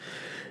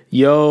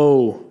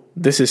Yo,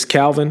 this is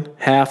Calvin,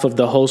 half of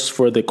the host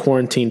for the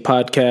Quarantine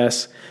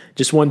Podcast.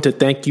 Just wanted to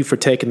thank you for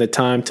taking the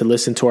time to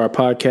listen to our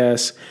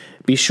podcast.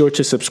 Be sure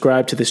to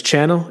subscribe to this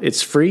channel.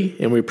 It's free,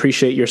 and we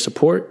appreciate your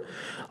support.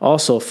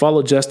 Also,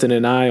 follow Justin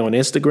and I on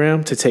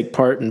Instagram to take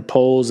part in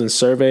polls and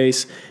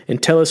surveys,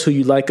 and tell us who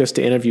you'd like us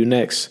to interview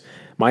next.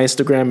 My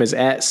Instagram is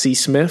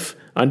 @csmith_.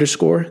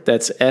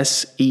 That's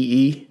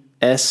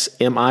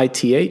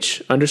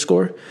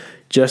SEESMITH_.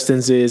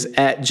 Justin's is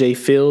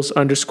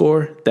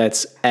 @jfills_.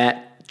 That's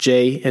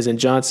 @J as in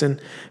Johnson,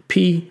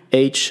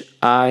 PHILLZ_.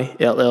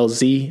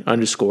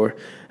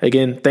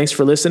 Again, thanks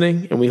for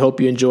listening, and we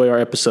hope you enjoy our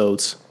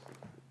episodes.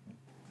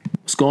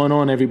 What's going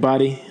on,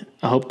 everybody?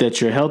 I hope that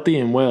you're healthy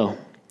and well.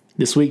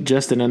 This week,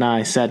 Justin and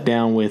I sat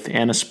down with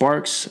Anna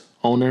Sparks,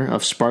 owner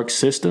of Sparks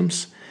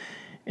Systems.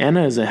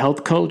 Anna is a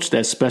health coach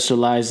that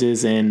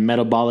specializes in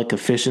metabolic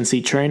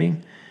efficiency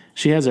training.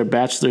 She has her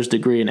bachelor's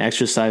degree in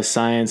exercise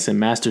science and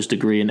master's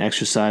degree in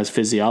exercise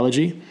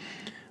physiology.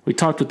 We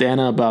talked with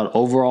Anna about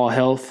overall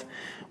health,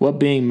 what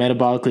being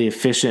metabolically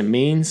efficient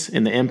means,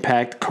 and the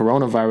impact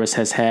coronavirus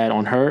has had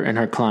on her and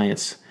her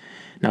clients.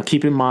 Now,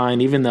 keep in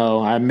mind, even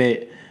though I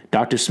admit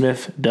Dr.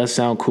 Smith does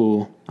sound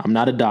cool, I'm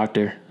not a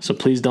doctor, so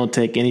please don't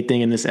take anything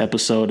in this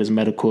episode as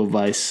medical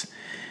advice.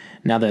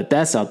 Now that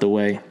that's out the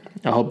way,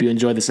 I hope you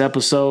enjoy this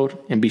episode,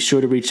 and be sure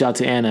to reach out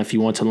to Anna if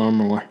you want to learn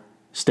more.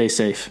 Stay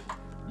safe.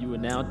 You are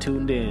now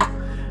tuned in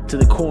to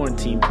the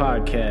Quarantine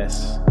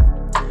Podcast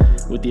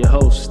with your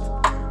host,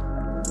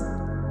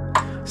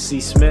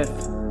 C. Smith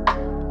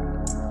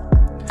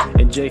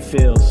and J.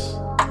 Fields.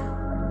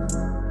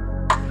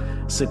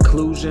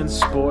 Seclusion,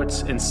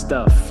 sports, and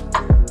stuff.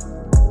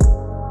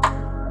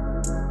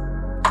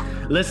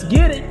 Let's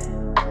get it.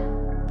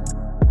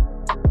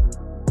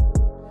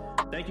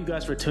 Thank you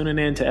guys for tuning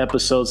in to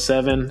episode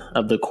 7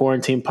 of the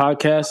Quarantine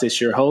Podcast. It's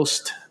your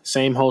host,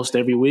 same host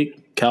every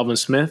week, Calvin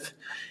Smith.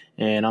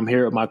 And I'm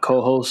here with my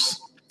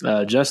co-host,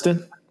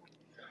 Justin.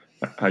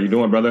 How you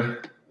doing,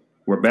 brother?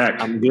 We're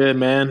back. I'm good,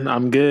 man.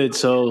 I'm good.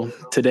 So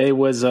today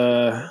was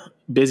a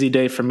busy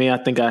day for me. I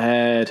think I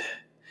had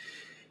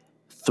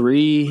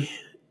 3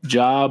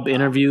 job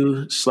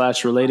interview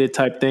 / related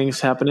type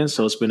things happening.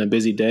 So it's been a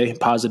busy day,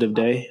 positive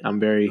day. I'm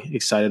very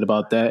excited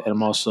about that. And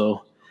I'm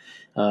also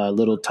a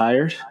little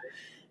tired.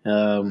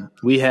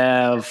 We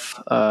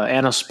have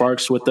Anna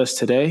Sparks with us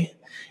today.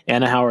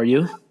 Anna, how are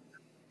you?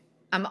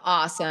 I'm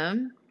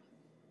awesome.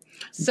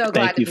 So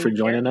glad Thank you for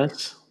joining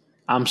us.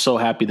 I'm so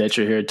happy that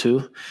you're here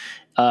too.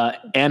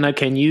 Anna,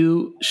 can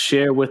you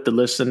share with the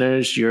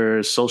listeners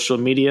your social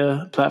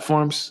media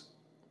platforms?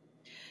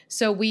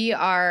 So we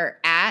are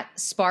at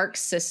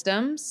Sparks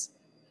Systems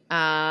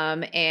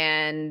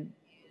and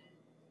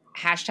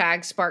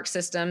hashtag Sparks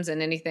Systems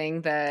and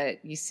anything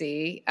that you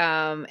see.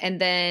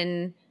 And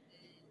then,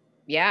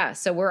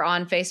 so we're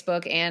on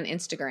Facebook and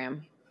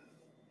Instagram.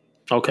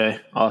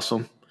 Okay,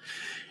 awesome.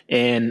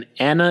 And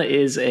Anna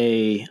is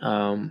a,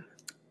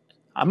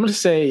 I'm going to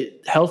say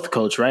health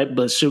coach, right?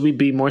 But should we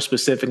be more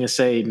specific and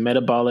say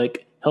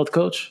metabolic health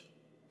coach?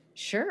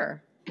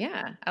 Sure.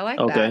 Yeah, I like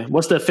that. Okay.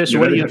 What's the official?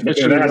 What do you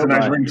officially that has a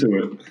nice ring to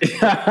it.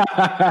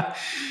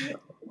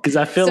 Because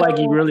I feel like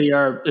you really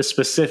are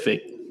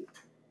specific.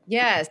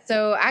 Yeah.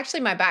 So actually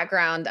my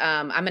background,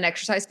 I'm an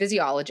exercise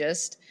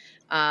physiologist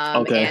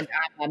and I'm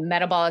a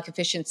metabolic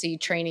efficiency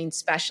training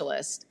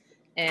specialist.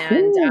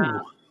 And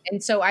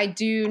so I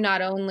do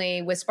not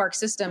only with Spark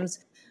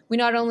Systems, we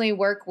not only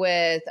work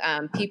with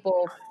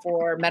people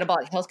for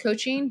metabolic health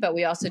coaching, but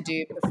we also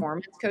do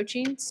performance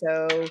coaching.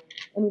 So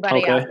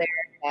anybody out there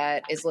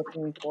that is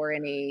looking for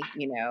any,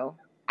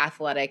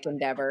 athletic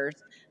endeavors,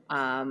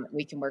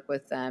 we can work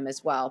with them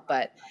as well.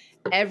 But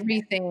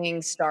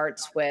everything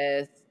starts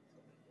with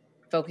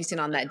focusing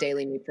on that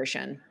daily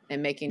nutrition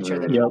and making sure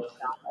that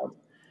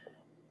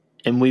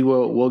And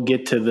we'll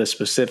get to the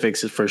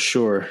specifics for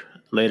sure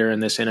later in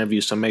this interview,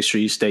 so make sure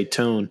you stay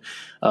tuned.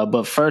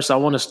 But first, I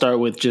want to start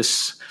with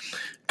just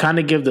kind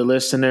of give the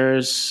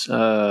listeners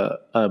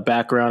a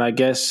background, I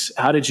guess.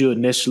 How did you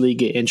initially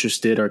get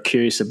interested or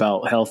curious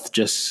about health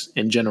just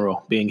in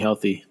general, being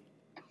healthy?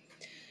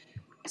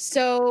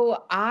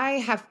 So I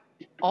have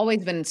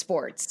always been in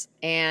sports.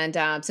 And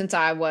since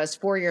I was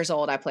 4 years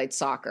old, I played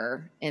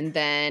soccer. And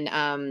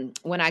then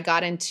when I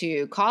got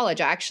into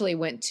college, I actually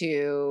went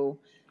to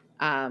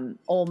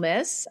Ole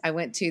Miss. I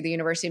went to the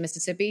University of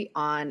Mississippi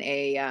on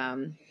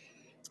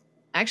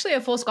actually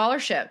a full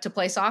scholarship to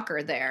play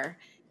soccer there.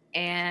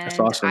 And that's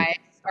awesome. I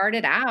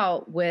started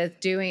out with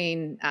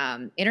doing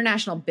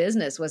international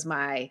business was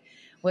my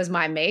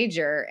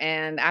major.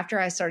 And after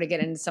I started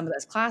getting into some of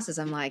those classes,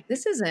 I'm like,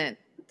 this isn't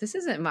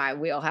my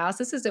wheelhouse.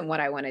 This isn't what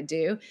I want to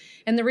do.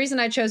 And the reason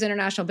I chose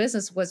international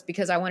business was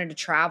because I wanted to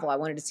travel. I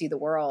wanted to see the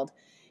world.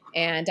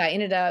 And I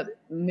ended up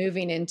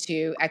moving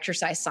into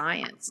exercise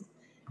science.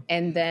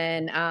 And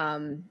then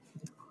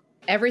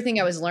everything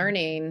I was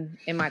learning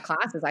in my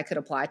classes, I could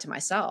apply to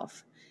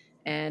myself.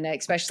 And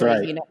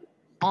especially,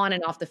 on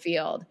and off the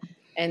field.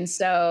 And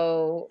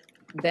so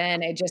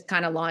then it just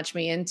kind of launched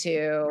me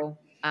into,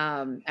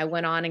 I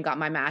went on and got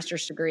my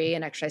master's degree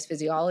in exercise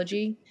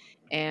physiology.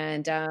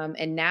 And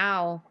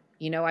now,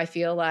 I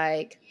feel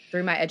like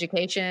through my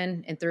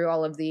education and through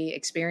all of the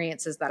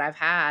experiences that I've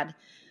had,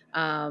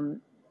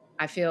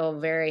 I feel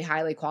very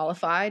highly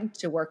qualified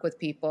to work with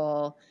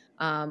people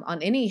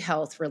on any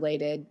health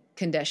related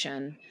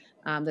condition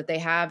that they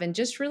have, and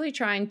just really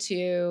trying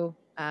to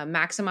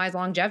maximize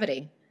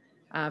longevity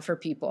for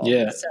people.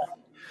 Yeah. So,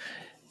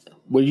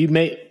 When you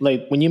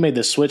made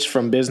the switch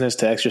from business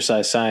to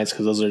exercise science,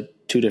 because those are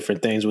two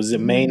different things, was the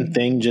main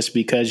thing just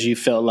because you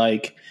felt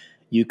like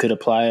you could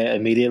apply it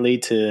immediately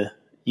to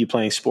you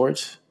playing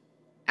sports?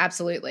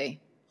 absolutely.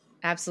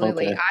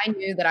 Absolutely. Okay. I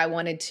knew that I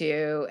wanted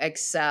to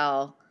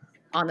excel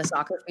on the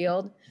soccer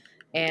field.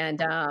 And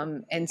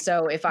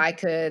so if I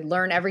could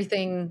learn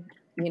everything,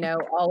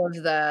 all of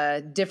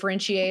the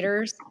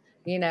differentiators,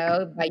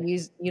 by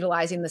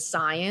utilizing the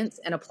science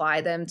and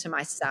apply them to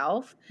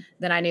myself,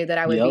 then I knew that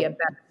I would be a Yep.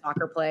 better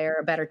soccer player,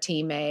 a better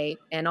teammate,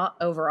 and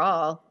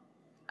overall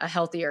a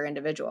healthier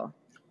individual.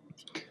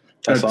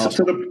 That's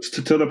awesome.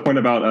 To the point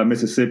about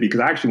Mississippi, because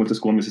I actually went to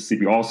school in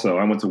Mississippi also.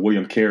 I went to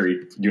William Carey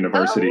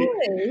University. Oh,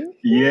 really?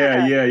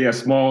 Yeah.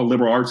 Small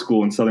liberal arts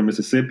school in southern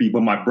Mississippi.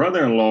 But my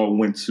brother-in-law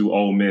went to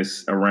Ole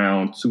Miss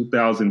around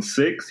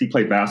 2006. He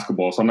played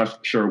basketball, so I'm not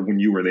sure when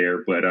you were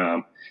there. But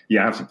I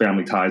have some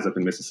family ties up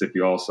in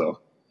Mississippi also.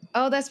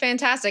 Oh, that's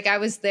fantastic. I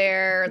was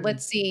there,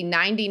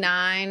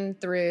 99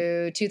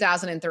 through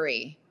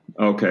 2003.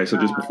 Okay, so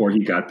just before he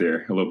got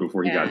there, a little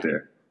before he got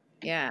there.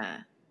 Yeah.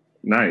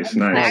 Nice.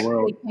 I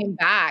actually came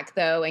back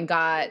though and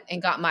got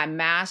my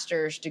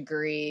master's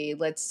degree.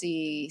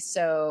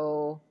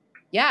 So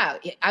yeah,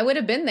 I would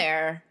have been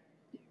there.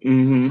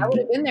 Mm-hmm. I would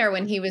have been there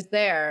when he was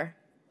there.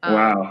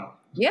 Wow.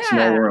 Yeah.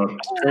 Small world.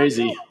 That's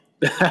crazy.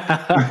 Because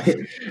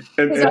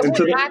I went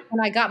back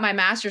when I got my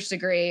master's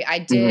degree, I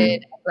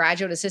did a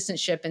graduate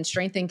assistantship in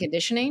strength and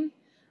conditioning.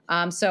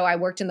 So I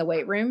worked in the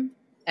weight room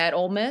at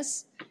Ole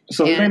Miss.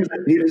 So his name's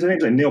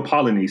like Neil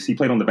Polonese. He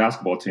played on the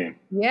basketball team.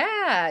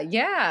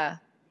 Yeah.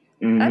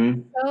 Mm-hmm. That's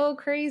so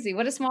crazy.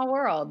 What a small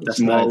world. That's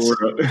small nice.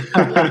 world.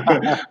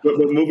 but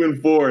moving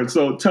forward,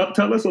 so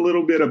tell us a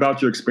little bit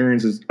about your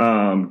experiences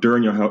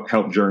during your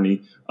health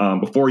journey,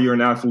 before you're an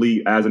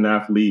athlete, as an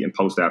athlete, and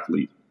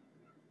post-athlete.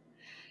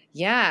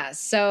 Yeah.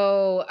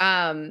 So,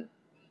 I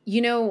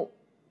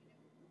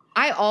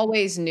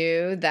always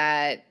knew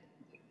that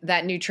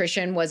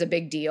nutrition was a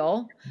big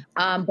deal,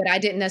 but I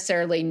didn't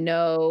necessarily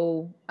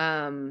know.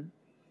 I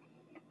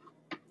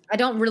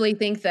don't really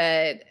think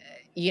that,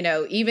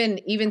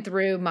 even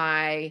through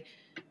my,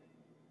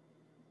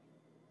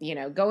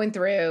 going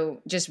through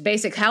just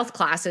basic health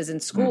classes in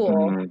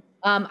school,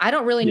 I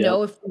don't really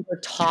know if we were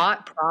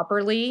taught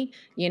properly,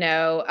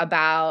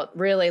 about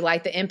really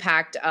like the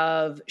impact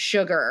of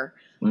sugar.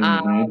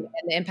 And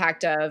the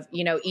impact of,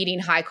 eating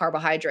high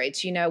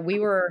carbohydrates. We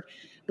were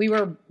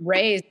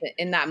raised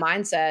in that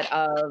mindset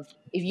of,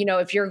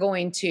 if you're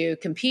going to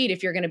compete,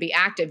 if you're going to be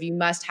active, you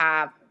must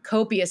have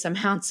copious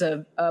amounts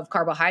of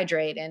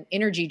carbohydrate and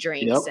energy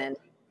drinks and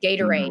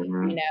Gatorade,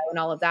 and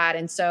all of that.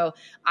 And so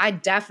I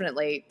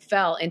definitely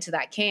fell into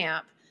that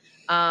camp.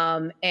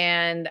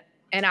 And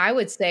I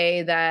would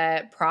say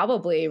that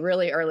probably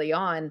really early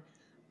on,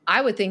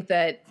 I would think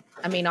that,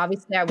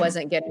 obviously I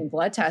wasn't getting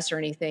blood tests or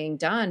anything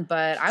done,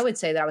 but I would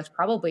say that I was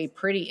probably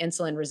pretty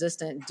insulin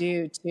resistant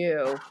due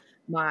to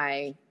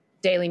my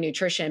daily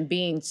nutrition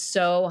being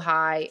so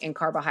high in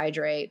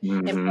carbohydrate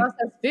and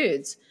processed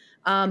foods.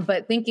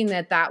 But thinking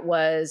that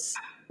was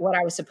what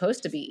I was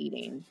supposed to be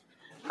eating.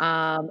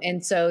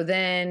 And so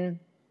then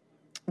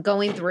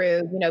going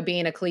through,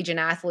 being a collegiate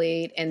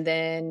athlete, and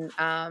then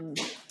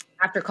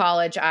after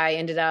college, I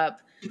ended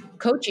up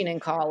coaching in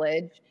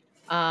college.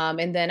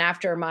 And then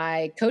after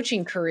my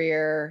coaching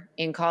career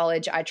in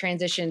college, I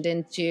transitioned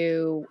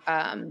into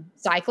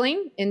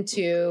cycling,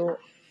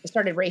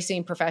 started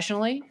racing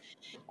professionally.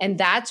 And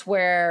that's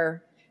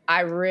where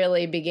I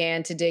really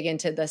began to dig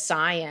into the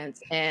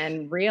science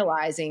and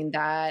realizing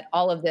that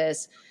all of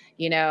this,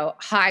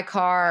 high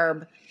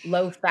carb,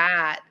 low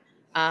fat,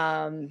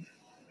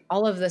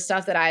 all of the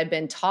stuff that I had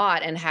been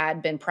taught and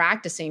had been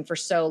practicing for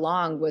so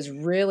long was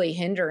really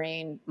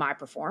hindering my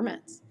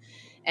performance,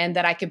 and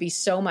that I could be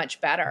so much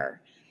better.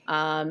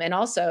 And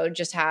also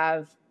just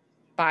by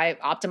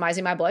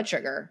optimizing my blood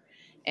sugar.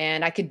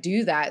 And I could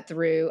do that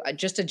through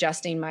just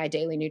adjusting my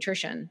daily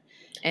nutrition.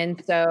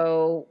 And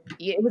so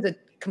it was a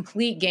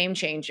complete game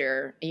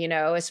changer,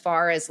 as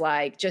far as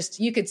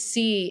you could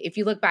see, if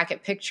you look back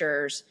at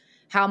pictures,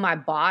 how my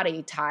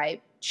body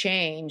type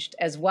changed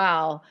as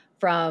well,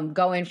 from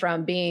going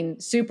from being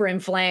super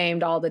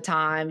inflamed all the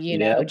time,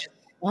 just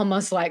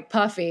almost like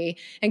puffy.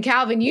 And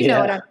Calvin, know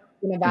what I'm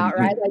talking about,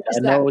 right? I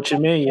know what you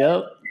mean.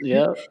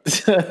 Yep.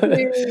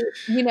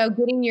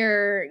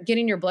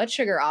 Getting your blood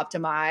sugar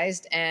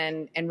optimized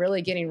and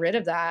really getting rid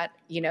of that,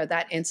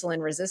 that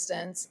insulin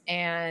resistance,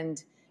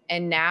 and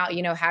now,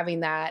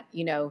 having that,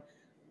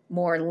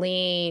 more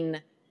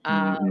lean,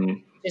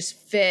 just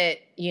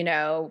fit,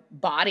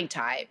 body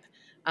type.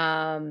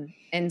 And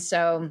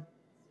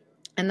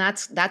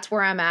that's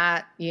where I'm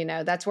at,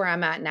 that's where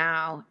I'm at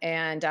now.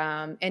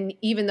 And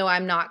even though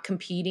I'm not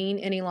competing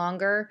any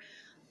longer,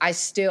 I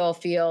still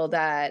feel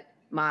that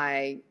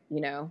my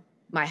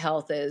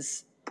health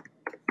is,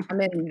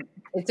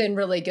 it's in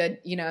really good,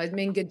 I'm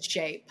in good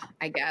shape,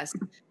 I guess.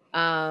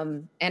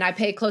 And I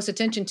pay close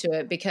attention to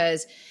it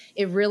because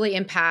it really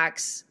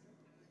impacts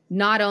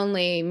not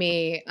only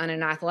me on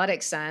an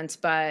athletic sense,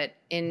 but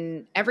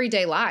in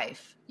everyday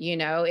life.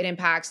 It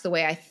impacts the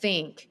way I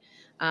think.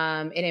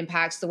 It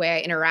impacts the way I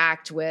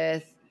interact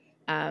with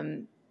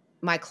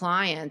my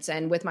clients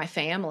and with my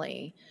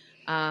family.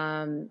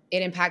 It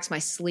impacts my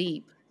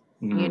sleep,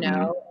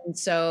 and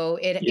so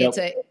it's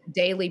a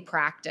daily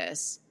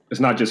practice. It's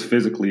not just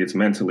physically, it's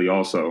mentally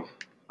also.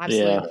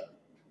 Absolutely. Yeah.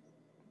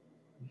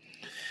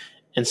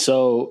 And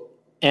so,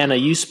 Anna,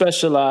 you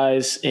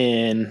specialize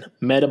in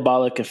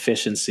metabolic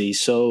efficiency.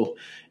 So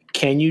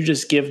can you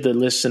just give the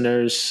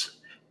listeners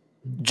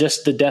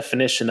just the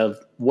definition of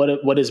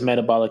what is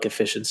metabolic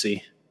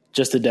efficiency?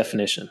 Just the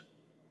definition.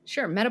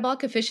 Sure.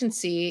 Metabolic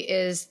efficiency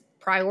is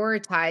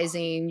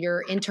prioritizing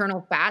your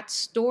internal fat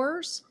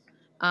stores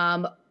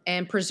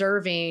and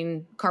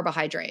preserving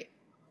carbohydrate.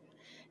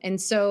 And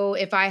so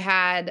if I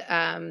had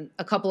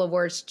a couple of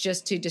words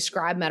just to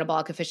describe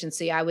metabolic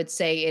efficiency, I would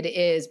say it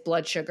is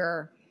blood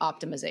sugar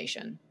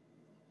optimization.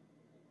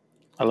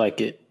 I like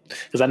it.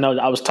 Because I know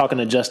I was talking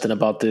to Justin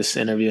about this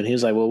interview, and he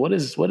was like, well, what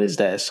is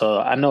that? So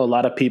I know a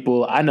lot of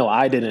people,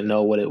 I didn't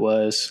know what it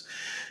was.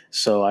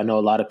 So I know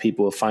a lot of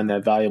people will find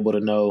that valuable to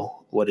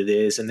know what it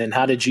is. And then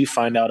how did you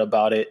find out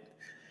about it?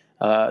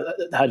 How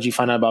did you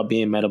find out about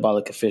being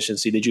metabolic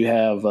efficiency? Did you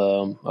have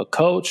a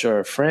coach or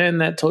a friend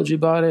that told you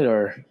about it,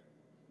 or?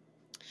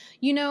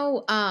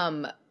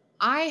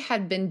 I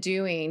had been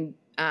doing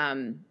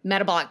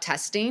metabolic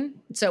testing,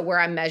 so where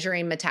I'm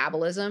measuring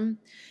metabolism.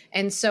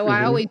 And so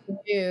I always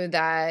knew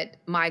that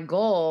my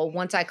goal,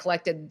 once I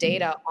collected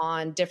data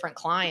on different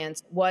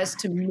clients, was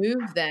to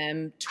move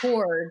them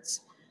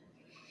towards,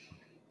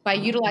 by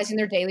utilizing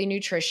their daily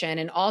nutrition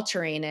and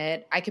altering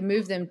it, I can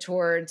move them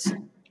towards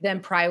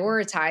them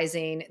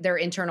prioritizing their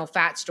internal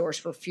fat stores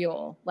for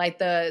fuel, like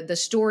the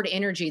stored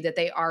energy that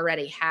they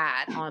already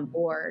had on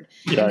board.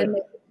 Yeah. And then they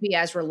would be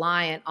as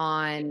reliant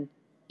on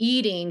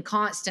eating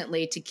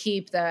constantly to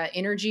keep the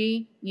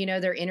energy,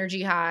 their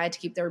energy high, to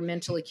keep their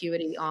mental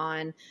acuity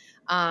on.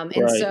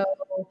 And so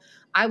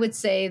I would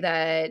say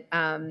that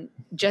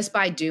just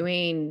by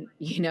doing,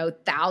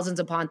 thousands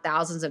upon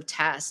thousands of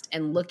tests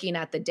and looking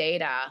at the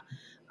data,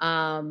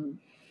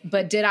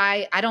 but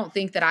I don't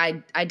think that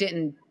I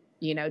didn't,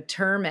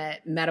 term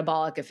it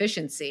metabolic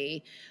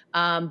efficiency.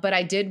 But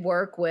I did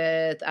work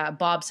with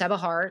Bob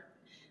Sebahart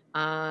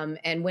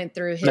and went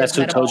through his. That's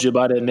who told you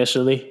about it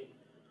initially?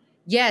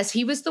 Yes,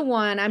 he was the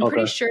one. I'm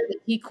pretty sure that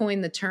he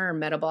coined the term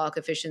metabolic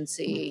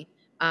efficiency.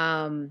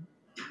 So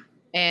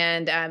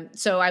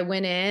I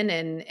went in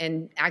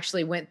and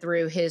actually went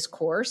through his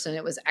course, and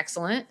it was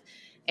excellent.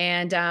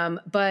 And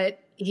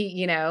but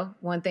he,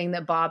 one thing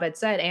that Bob had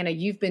said, Anna,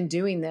 you've been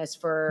doing this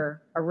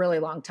for a really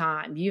long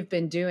time. You've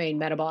been doing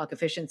metabolic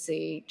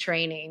efficiency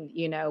training,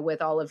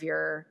 with all of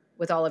your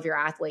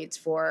athletes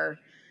for,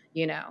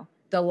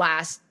 the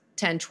last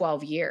 10,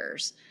 12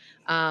 years.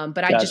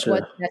 But I just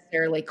wasn't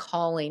necessarily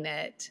calling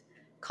it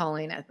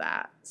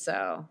that.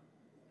 So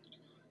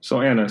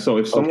Anna,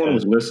 if someone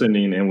was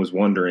listening and was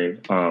wondering,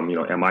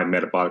 am I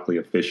metabolically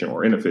efficient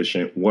or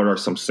inefficient? What are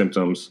some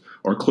symptoms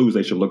or clues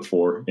they should look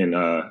for in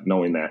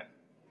knowing that?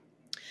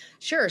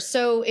 Sure.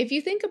 So if you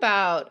think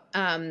about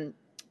how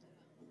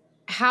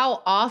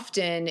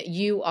often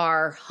you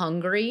are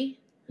hungry,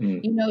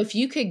 if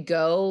you could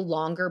go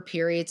longer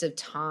periods of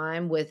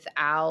time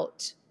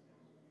without,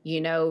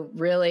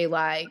 really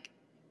like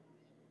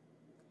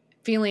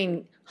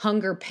feeling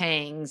hunger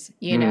pangs,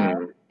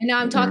 And now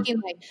I'm talking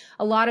like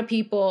a lot of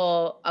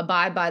people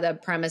abide by the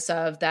premise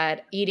of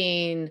that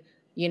eating,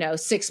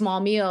 6 small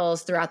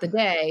meals throughout the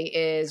day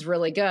is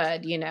really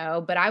good,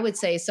 but I would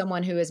say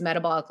someone who is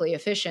metabolically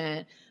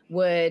efficient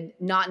would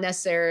not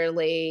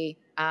necessarily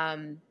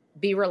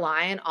be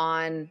reliant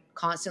on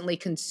constantly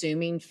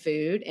consuming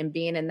food and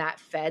being in that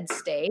fed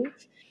state.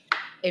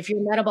 If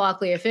you're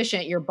metabolically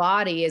efficient, your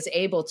body is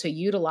able to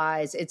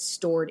utilize its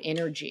stored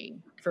energy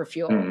for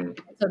fuel.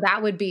 So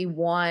that would be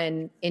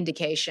one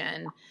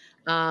indication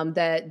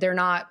that they're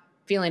not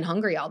feeling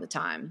hungry all the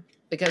time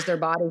because their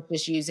body's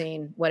just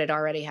using what it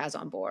already has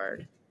on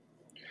board.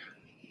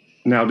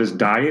 Now, does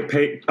diet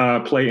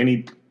play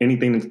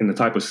anything in the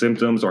type of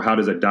symptoms, or how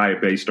does a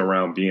diet based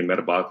around being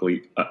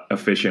metabolically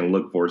efficient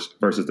look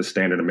versus the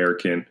standard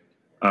American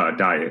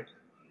diet?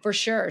 For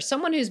sure.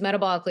 Someone who's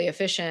metabolically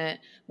efficient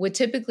would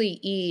typically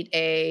eat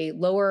a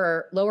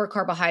lower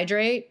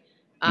carbohydrate,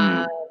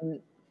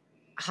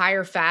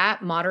 higher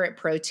fat, moderate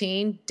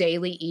protein.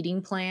 Daily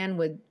eating plan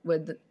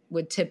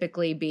would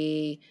typically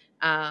be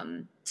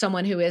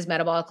someone who is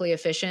metabolically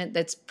efficient.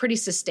 That's pretty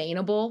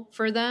sustainable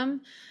for them.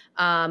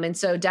 And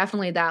so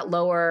definitely that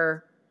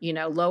lower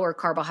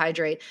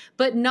carbohydrate,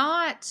 but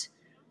not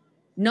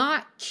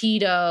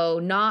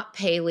keto, not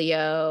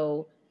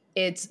paleo.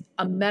 It's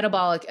a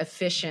metabolic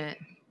efficient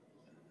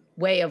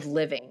way of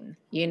living,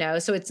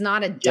 so it's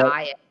not a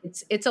diet.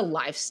 It's a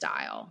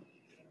lifestyle.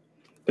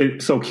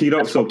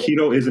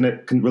 Keto isn't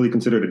it really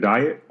considered a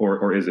diet,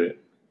 or is it?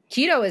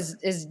 Keto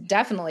is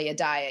definitely a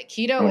diet.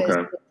 Keto is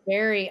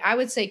very, I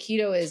would say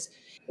keto is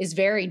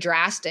very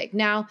drastic.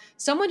 Now,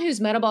 someone who's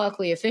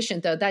metabolically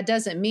efficient, though, that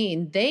doesn't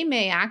mean they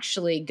may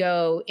actually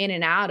go in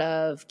and out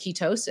of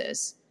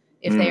ketosis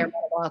if they are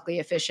metabolically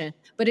efficient,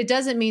 but it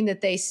doesn't mean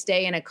that they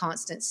stay in a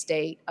constant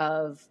state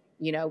of,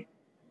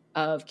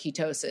 of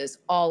ketosis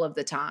all of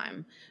the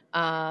time.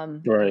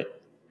 Right.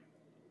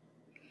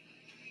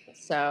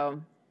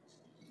 So,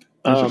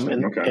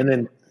 and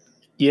then,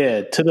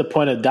 to the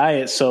point of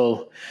diet.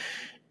 So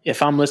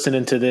if I'm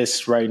listening to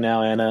this right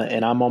now, Anna,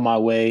 and I'm on my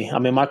way,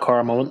 I'm in my car,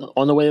 I'm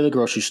on the way to the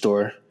grocery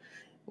store,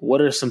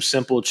 what are some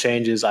simple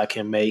changes I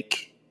can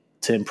make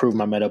to improve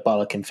my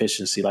metabolic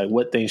efficiency? Like,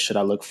 what things should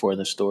I look for in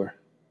the store?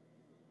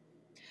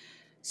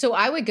 So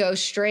I would go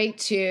straight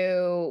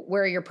to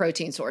where your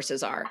protein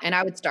sources are, and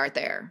I would start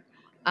there.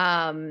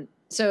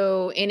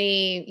 So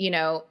any,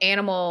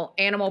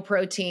 animal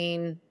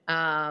protein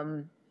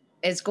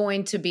is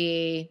going to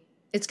be,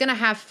 it's going to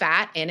have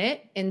fat in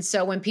it. And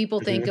so when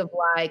people think of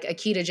like a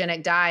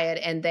ketogenic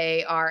diet and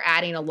they are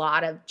adding a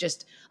lot of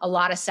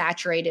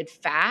saturated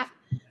fat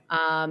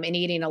and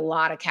eating a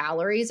lot of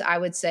calories, I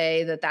would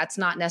say that that's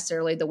not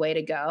necessarily the way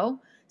to go.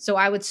 So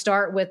I would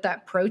start with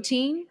that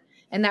protein,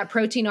 and that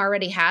protein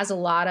already has a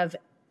lot of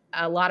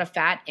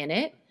fat in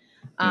it.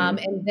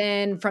 And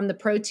then from the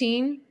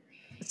protein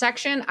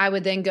section, I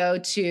would then go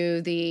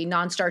to the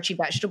non-starchy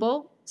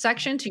vegetable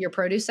section, to your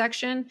produce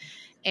section.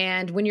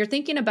 And when you're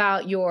thinking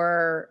about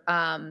your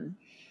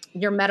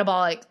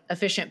metabolic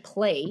efficient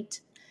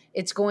plate,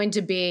 it's going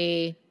to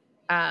be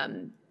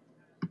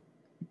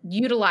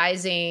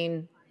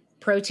utilizing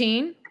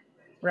protein,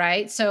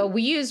 right? So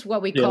we use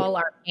what we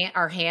call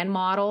our hand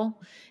model.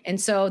 And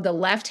so the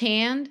left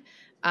hand,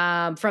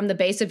 from the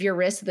base of your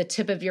wrist to the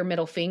tip of your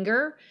middle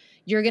finger,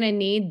 you're going to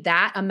need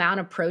that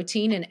amount of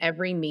protein in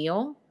every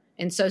meal.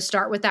 And so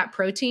start with that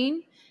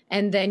protein.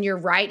 And then your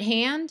right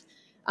hand,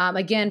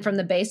 again, from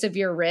the base of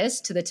your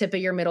wrist to the tip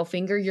of your middle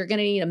finger, you're going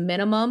to need a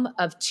minimum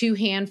of 2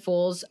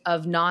 handfuls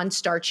of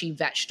non-starchy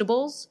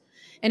vegetables.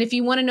 And if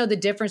you want to know the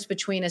difference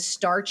between a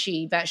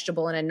starchy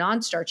vegetable and a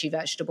non-starchy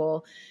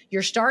vegetable,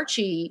 your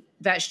starchy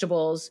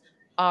vegetables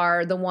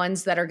are the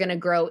ones that are going to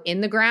grow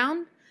in the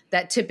ground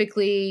that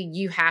typically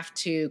you have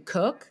to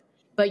cook.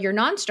 But your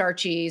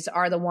non-starchies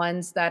are the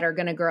ones that are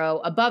going to grow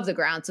above the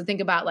ground. So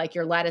think about like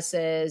your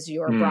lettuces,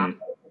 your broccoli,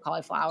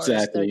 cauliflowers.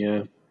 Exactly,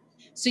 yeah.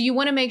 So you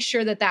want to make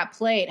sure that that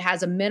plate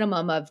has a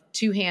minimum of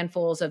 2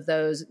 handfuls of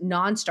those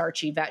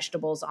non-starchy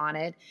vegetables on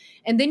it.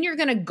 And then you're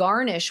going to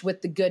garnish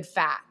with the good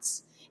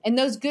fats. And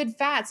those good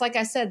fats, like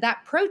I said,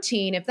 that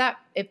protein, if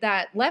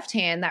that left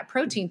hand, that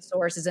protein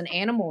source is an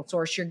animal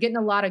source, you're getting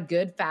a lot of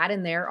good fat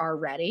in there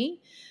already.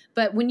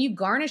 But when you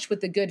garnish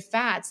with the good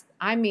fats,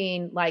 I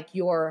mean like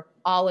your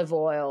olive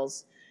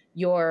oils,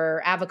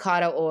 your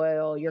avocado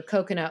oil, your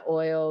coconut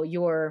oil,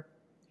 your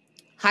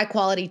high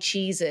quality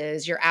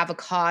cheeses, your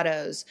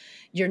avocados,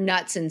 your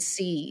nuts and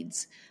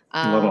seeds.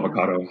 I love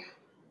avocado.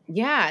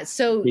 Yeah.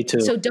 So, Me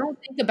too. So don't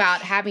think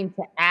about having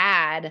to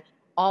add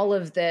all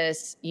of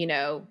this,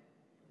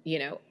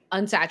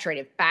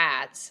 unsaturated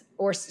fats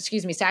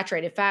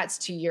saturated fats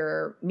to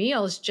your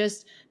meals.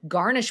 Just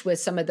garnish with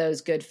some of those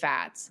good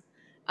fats.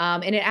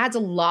 And it adds a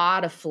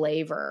lot of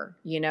flavor,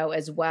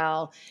 as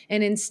well.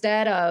 And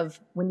instead of,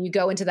 when you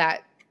go into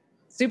that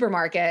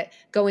supermarket,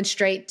 going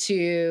straight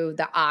to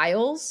the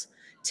aisles,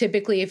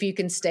 typically if you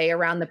can stay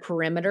around the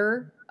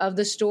perimeter of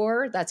the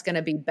store, that's going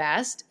to be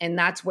best. And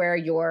that's where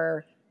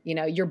your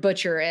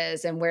butcher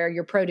is and where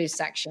your produce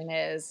section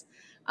is.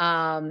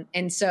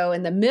 And so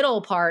in the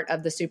middle part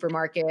of the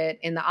supermarket,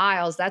 in the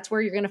aisles, that's where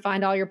you're going to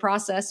find all your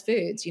processed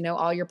foods,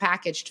 all your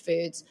packaged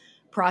foods,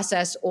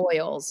 processed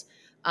oils.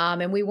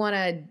 And we want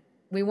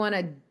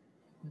to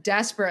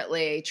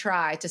desperately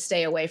try to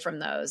stay away from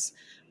those.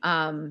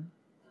 And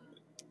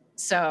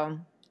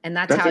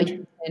that's how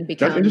you can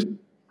become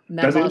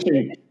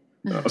metabolic.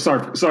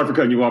 Sorry for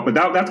cutting you off, but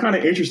that's kind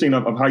of interesting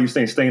of how you're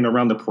staying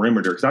around the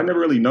perimeter, because I never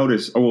really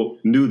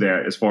knew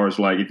that, as far as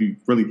like, if you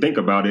really think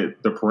about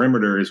it, the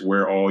perimeter is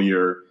where all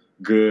your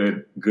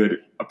good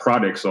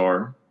products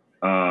are.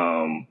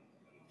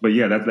 But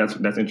yeah,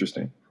 that's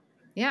interesting.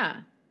 Yeah.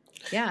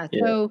 Yeah.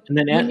 So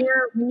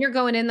when you're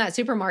going in that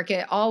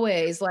supermarket,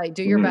 always like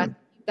do your best to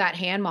keep that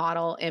hand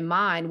model in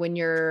mind when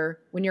you're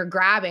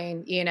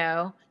grabbing,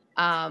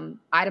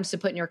 items to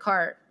put in your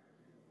cart.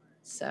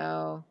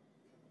 So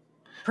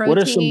protein. What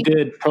are some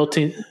good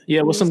protein?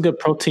 Yeah. What's some good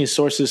protein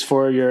sources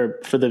for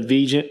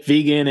the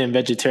vegan and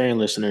vegetarian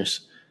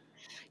listeners?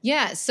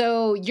 Yeah.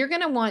 So you're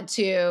going to want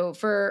to,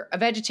 for a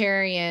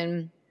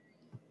vegetarian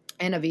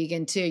and a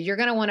vegan too, you're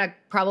going to want to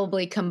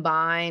probably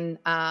combine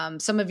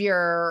some of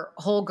your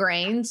whole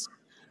grains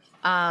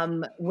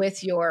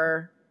with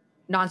your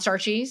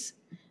non-starchies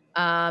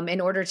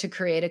in order to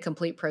create a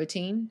complete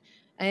protein.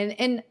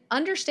 And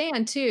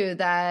understand too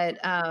that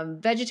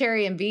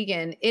vegetarian,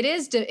 vegan, it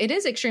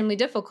is extremely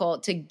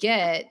difficult to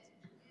get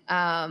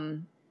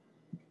all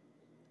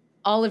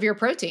of your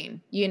protein.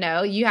 You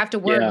have to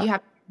work. Yeah. You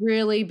have to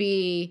really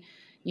be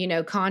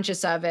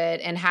conscious of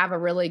it and have a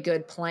really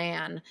good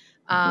plan.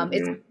 Mm-hmm.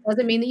 It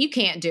doesn't mean that you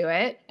can't do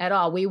it at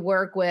all. We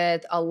work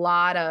with a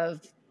lot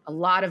of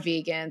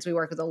vegans. We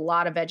work with a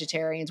lot of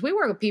vegetarians. We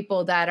work with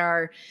people that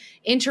are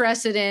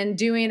interested in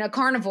doing a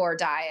carnivore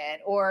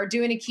diet or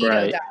doing a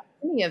keto diet.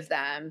 Any of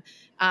them,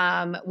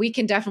 we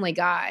can definitely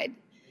guide.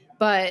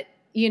 But,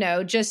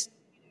 just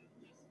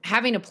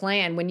having a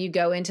plan when you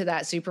go into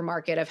that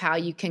supermarket of how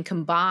you can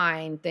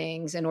combine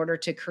things in order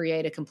to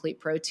create a complete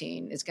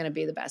protein is going to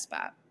be the best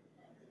bet.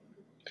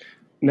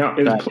 Now,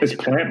 is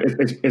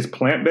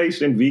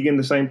plant-based and vegan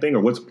the same thing,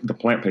 or what's the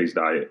plant-based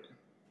diet?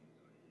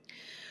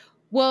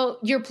 Well,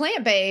 your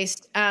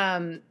plant-based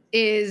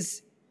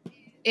is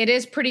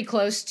pretty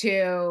close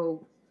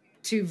to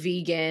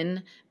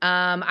vegan.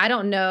 I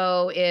don't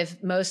know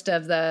if most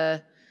of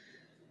the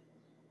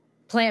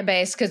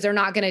plant-based, because they're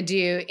not going to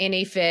do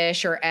any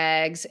fish or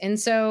eggs. And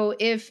so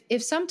if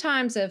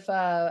sometimes if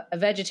a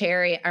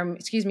vegetarian,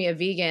 a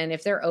vegan,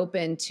 if they're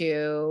open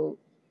to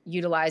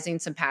utilizing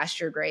some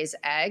pastured raised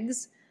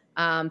eggs,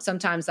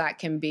 sometimes that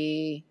can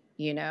be,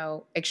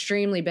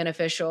 extremely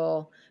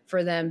beneficial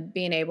for them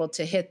being able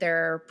to hit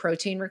their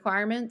protein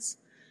requirements.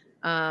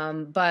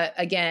 But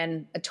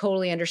again, I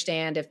totally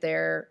understand if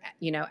they're,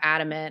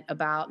 adamant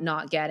about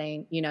not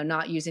getting,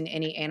 not using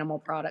any animal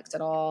products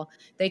at all.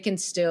 They can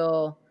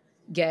still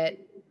get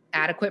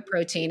adequate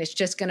protein. It's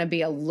just going to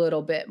be a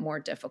little bit more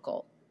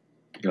difficult.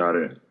 Got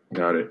it.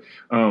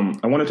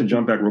 I wanted to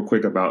jump back real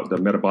quick about the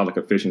metabolic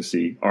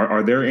efficiency.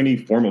 Are there any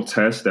formal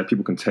tests that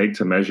people can take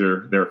to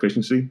measure their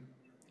efficiency?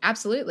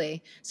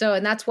 Absolutely. So,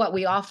 and that's what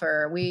we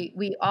offer.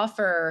 We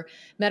offer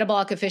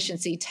metabolic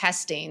efficiency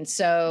testing.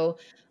 So,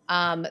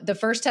 the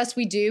first test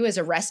we do is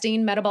a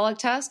resting metabolic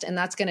test, and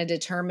that's going to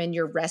determine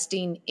your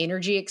resting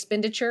energy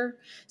expenditure.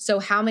 So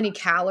how many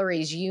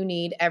calories you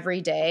need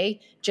every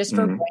day just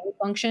for brain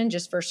function,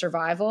 just for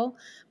survival.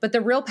 But the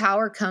real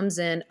power comes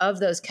in of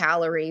those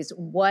calories.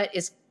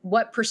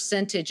 What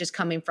percentage is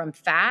coming from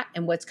fat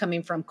and what's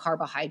coming from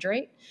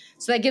carbohydrate.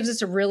 So that gives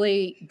us a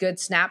really good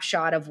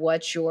snapshot of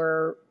what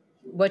your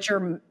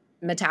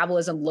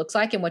metabolism looks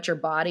like and what your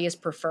body is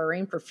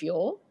preferring for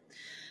fuel.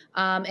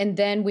 And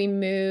then we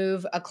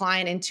move a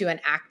client into an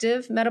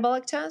active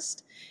metabolic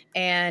test.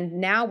 And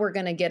now we're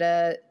going to get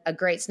a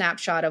great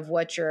snapshot of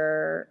what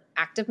your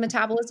active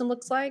metabolism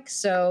looks like.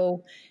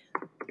 So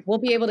we'll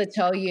be able to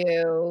tell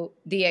you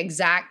the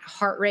exact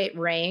heart rate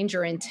range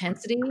or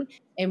intensity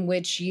in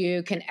which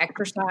you can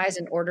exercise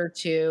in order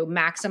to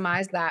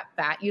maximize that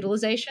fat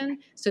utilization.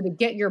 So to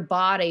get your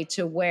body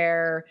to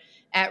where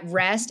at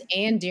rest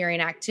and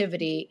during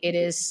activity, it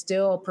is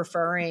still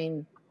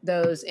preferring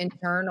those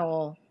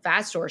internal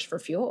fat stores for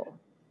fuel.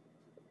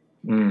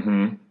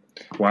 Mm-hmm.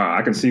 Wow,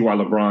 I can see why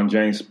LeBron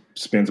James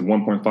spends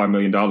 $1.5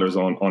 million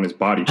on his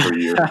body per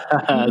year.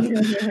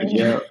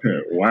 Yeah.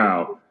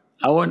 Wow.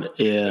 I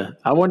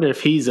wonder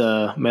if he's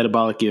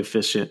metabolically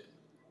efficient.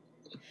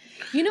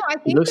 I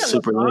think that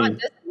LeBron,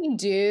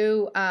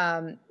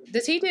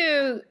 does he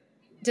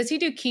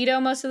do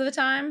keto most of the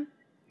time?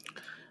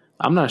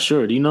 I'm not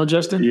sure. Do you know,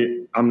 Justin? Yeah,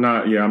 I'm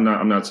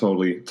not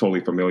totally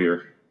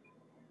familiar.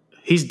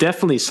 He's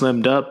definitely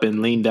slimmed up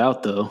and leaned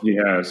out, though. He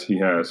has.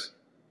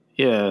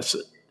 Yes,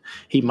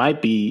 he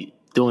might be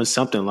doing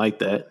something like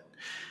that.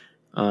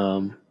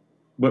 But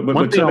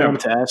one thing I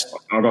wanted to ask.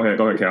 Oh, go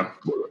ahead, Cal.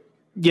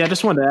 Yeah, I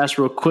just wanted to ask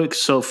real quick.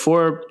 So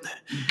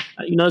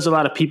there's a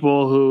lot of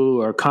people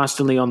who are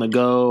constantly on the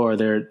go, or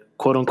they're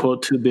quote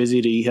unquote too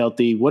busy to eat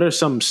healthy. What are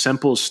some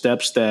simple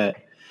steps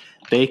that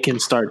they can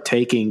start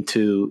taking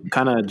to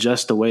kind of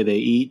adjust the way they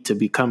eat to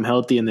become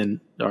healthy and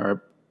then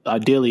are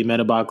ideally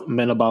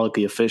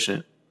metabolically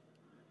efficient?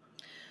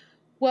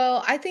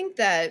 Well, I think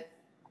that,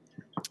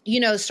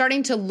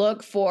 starting to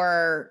look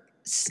for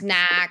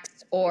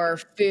snacks or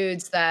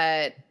foods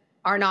that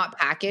are not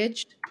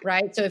packaged,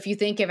 right? So if you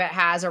think if it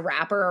has a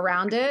wrapper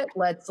around it,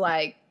 let's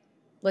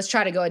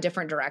try to go a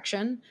different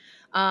direction.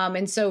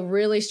 And so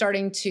really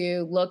starting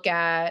to look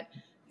at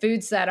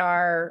foods that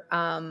are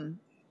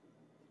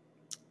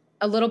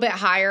a little bit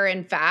higher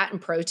in fat and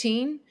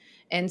protein.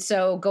 And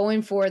so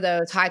going for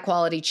those high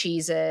quality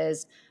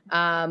cheeses,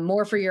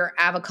 more for your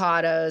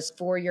avocados,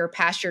 for your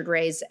pastured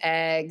raised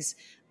eggs,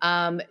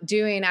 I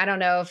don't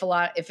know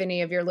if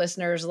any of your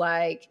listeners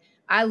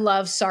I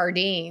love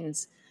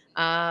sardines.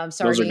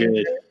 Those are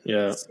good.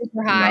 Yeah.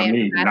 Super high.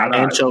 Not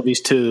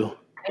anchovies too.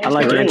 I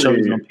like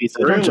anchovies on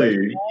pizza.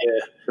 Really?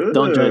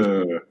 Don't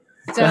judge me.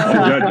 So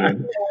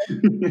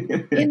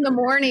in the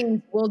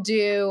morning we'll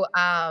do,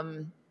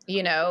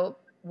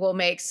 we'll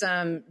make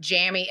some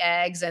jammy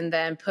eggs and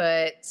then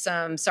put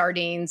some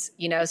sardines,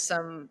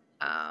 some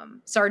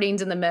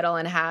sardines in the middle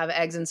and have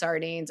eggs and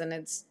sardines, and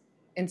it's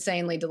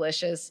insanely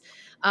delicious.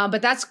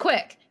 But that's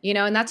quick,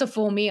 and that's a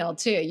full meal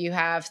too. You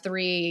have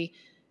 3,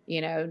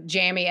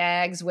 jammy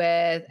eggs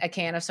with a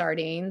can of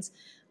sardines.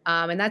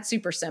 And that's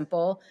super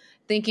simple.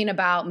 Thinking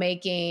about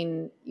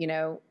making,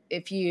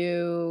 if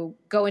you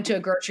go into a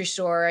grocery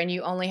store and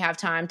you only have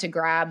time to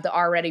grab the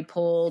already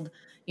pulled,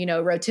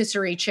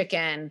 rotisserie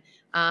chicken,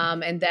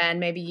 and then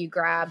maybe you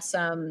grab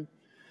some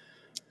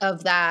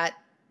of that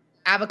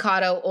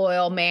avocado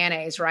oil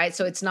mayonnaise, right?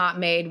 So it's not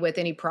made with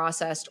any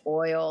processed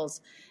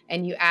oils,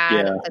 and you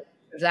add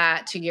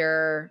that to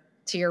your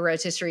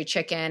rotisserie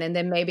chicken, and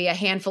then maybe a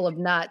handful of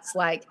nuts,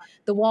 like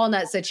the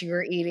walnuts that you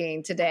were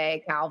eating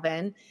today,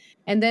 Calvin.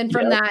 And then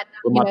from that,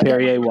 with my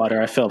Perrier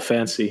water, I felt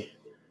fancy.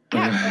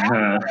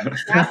 Yeah.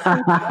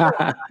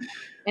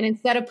 And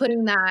instead of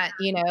putting that,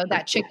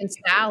 that chicken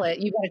salad,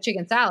 you've got a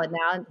chicken salad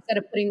now. Instead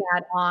of putting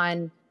that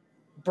on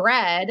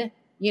bread,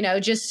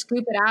 just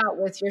scoop it out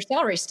with your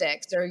celery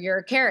sticks or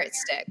your carrot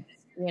sticks,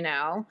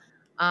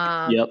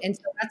 And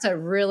so that's a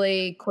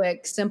really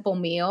quick, simple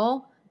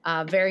meal,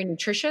 very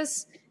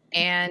nutritious,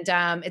 and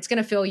it's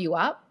going to fill you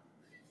up.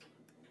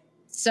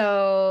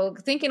 So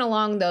thinking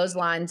along those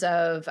lines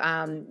of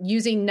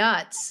using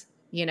nuts,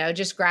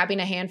 just grabbing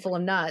a handful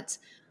of nuts,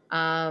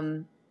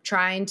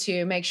 trying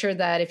to make sure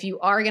that if you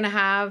are going to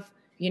have,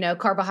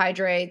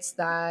 carbohydrates,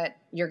 that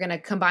you're going to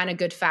combine a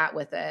good fat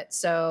with it.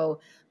 So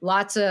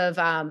lots of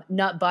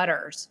nut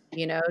butters,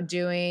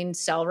 doing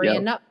celery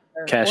and nut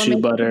butter.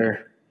 Cashew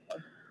butter.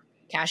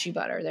 Cashew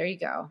butter. There you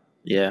go.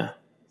 Yeah.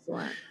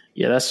 Excellent.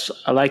 Yeah,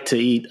 I like to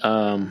eat.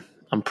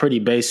 I'm pretty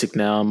basic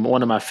now.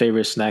 One of my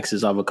favorite snacks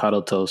is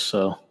avocado toast.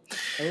 So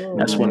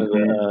that's one of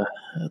the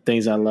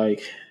things I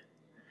like.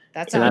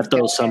 That's and I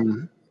throw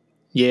some.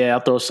 Yeah, I'll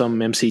throw some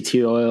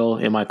MCT oil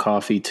in my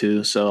coffee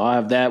too. So I'll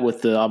have that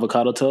with the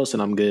avocado toast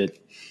and I'm good.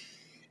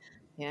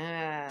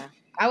 Yeah.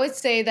 I would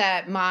say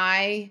that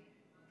my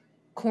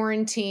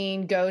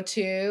quarantine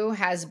go-to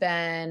has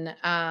been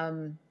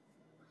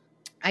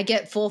I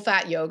get full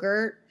fat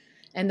yogurt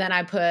and then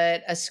I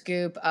put a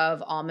scoop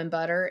of almond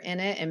butter in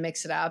it and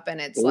mix it up,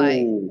 and it's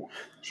like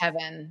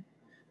heaven.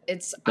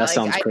 That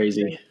sounds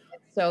crazy.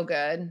 It's so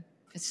good.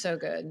 It's so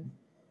good.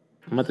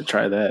 I'm about to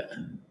try that.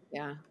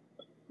 Yeah.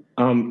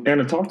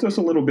 Anna, talk to us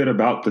a little bit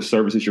about the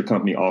services your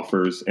company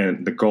offers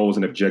and the goals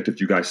and objectives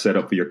you guys set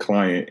up for your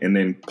client. And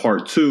then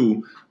part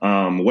 2,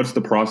 what's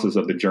the process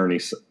of the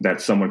journey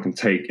that someone can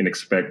take and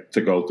expect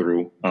to go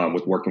through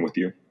with working with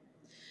you?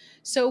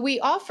 So we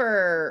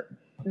offer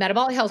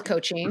metabolic health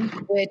coaching,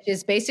 which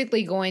is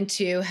basically going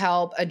to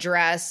help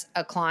address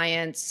a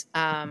client's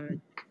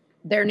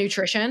their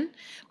nutrition,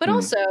 but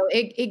also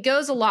it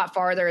goes a lot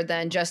farther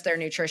than just their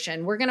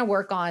nutrition. We're going to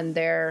work on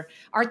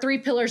our 3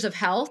 pillars of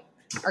health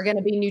are going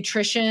to be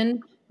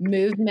nutrition,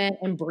 movement,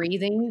 and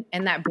breathing.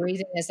 And that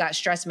breathing is that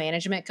stress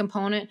management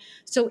component.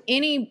 So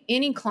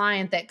any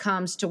client that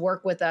comes to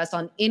work with us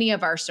on any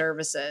of our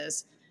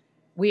services,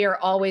 we are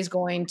always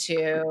going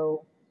to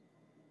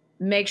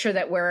make sure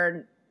that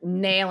we're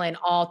nailing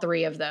all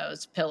 3 of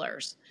those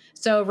pillars.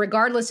 So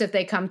regardless if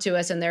they come to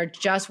us and they're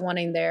just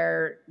wanting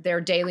their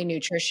daily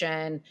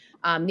nutrition,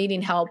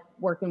 needing help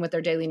working with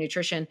their daily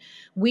nutrition,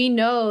 we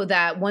know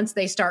that once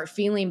they start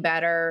feeling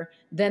better,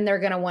 then they're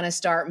going to want to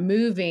start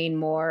moving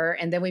more.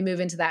 And then we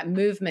move into that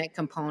movement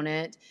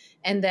component.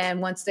 And then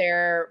once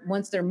they're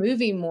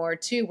moving more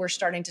too, we're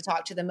starting to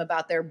talk to them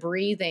about their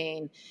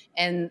breathing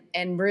and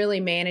really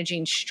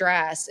managing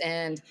stress.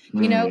 And,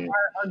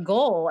 our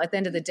goal at the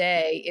end of the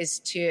day is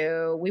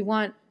we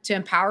want to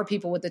empower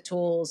people with the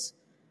tools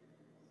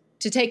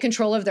to take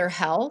control of their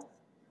health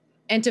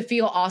and to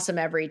feel awesome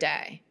every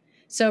day.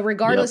 So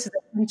regardless if they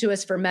come to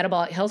us for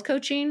metabolic health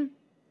coaching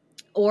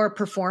or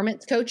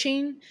performance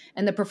coaching,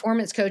 and the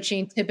performance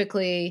coaching,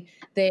 typically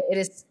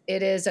it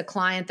is a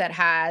client that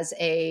has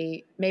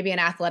maybe an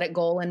athletic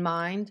goal in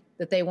mind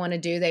that they want to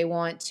do. They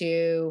want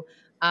to,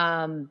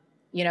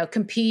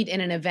 compete in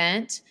an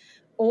event,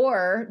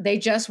 or they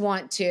just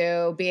want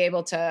to be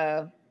able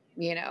to,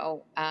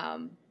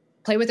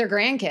 play with their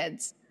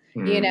grandkids.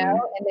 And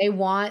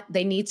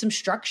they need some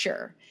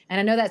structure. And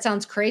I know that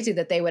sounds crazy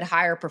that they would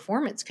hire a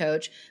performance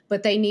coach,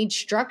 but they need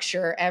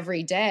structure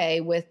every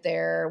day with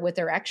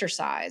their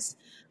exercise,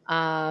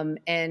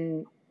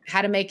 and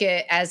how to make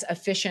it as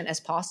efficient as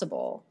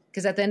possible.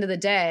 Because at the end of the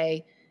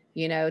day,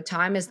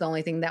 time is the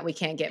only thing that we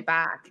can't get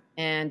back.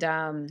 And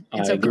I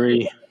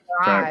agree.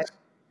 Thrive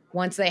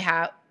once they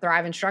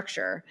thrive in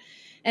structure.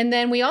 And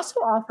then we also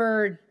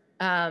offer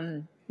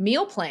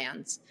meal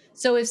plans.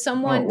 So if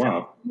someone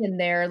comes in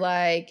there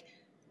like,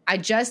 I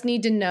just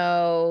need to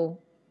know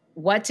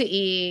what to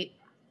eat,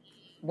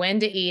 when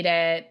to eat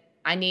it,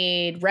 I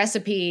need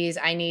recipes,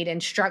 I need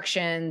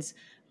instructions.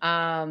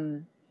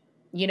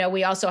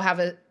 We also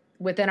have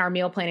within our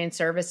meal planning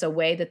service, a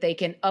way that they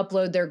can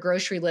upload their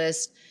grocery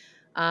list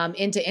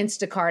into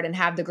Instacart and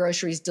have the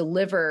groceries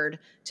delivered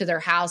to their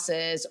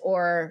houses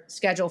or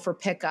schedule for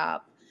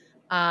pickup.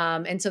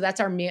 And so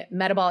that's our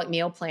metabolic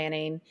meal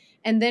planning.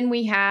 And then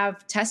we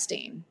have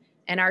testing.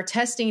 And our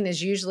testing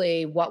is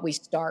usually what we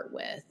start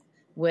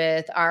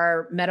with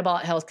our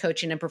metabolic health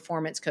coaching and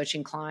performance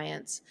coaching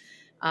clients.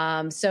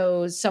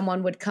 So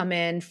someone would come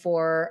in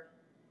for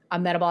a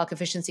metabolic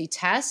efficiency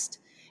test,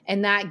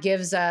 and that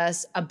gives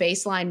us a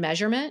baseline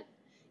measurement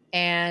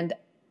and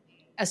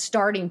a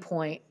starting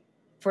point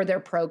for their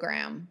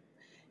program.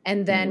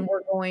 And then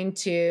we're going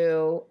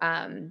to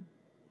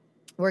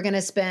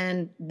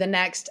spend the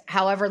next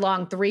however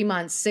long, 3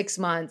 months, 6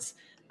 months,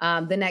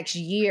 the next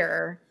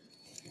year,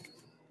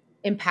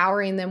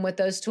 empowering them with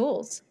those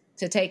tools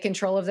to take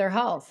control of their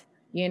health,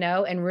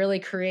 and really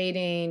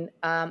creating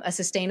a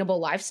sustainable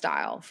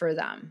lifestyle for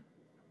them.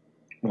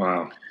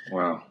 Wow.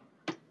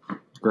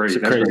 Great.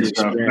 That's great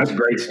stuff. That's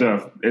great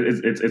stuff.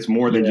 It's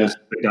more than just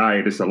the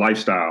diet. It's a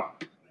lifestyle,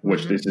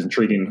 which is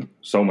intriguing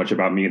so much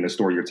about me and the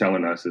story you're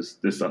telling us.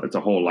 It's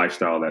a whole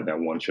lifestyle that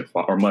one should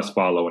or must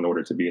follow in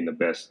order to be in the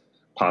best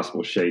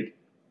possible shape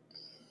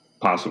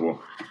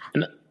possible.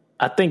 And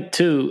I think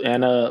too,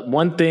 and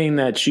one thing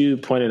that you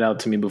pointed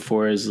out to me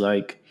before is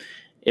like,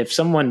 if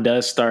someone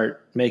does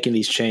start making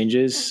these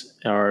changes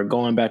or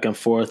going back and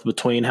forth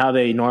between how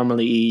they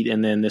normally eat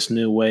and then this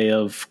new way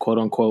of quote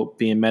unquote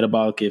being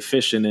metabolically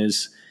efficient,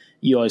 is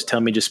you always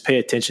tell me just pay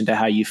attention to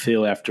how you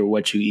feel after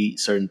what you eat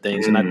certain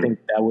things. And I think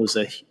that was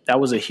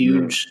a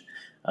huge,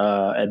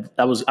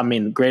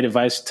 great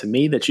advice to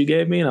me that you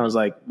gave me. And I was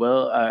like,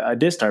 well, I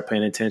did start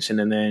paying attention.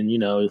 And then,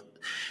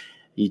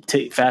 you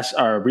take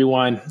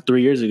rewind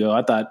 3 years ago,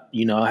 I thought,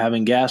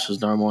 having gas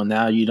was normal. And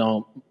now you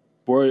don't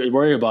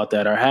worry about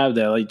that or have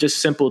that, like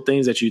just simple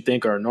things that you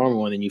think are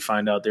normal. And then you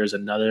find out there's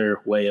another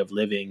way of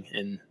living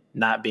and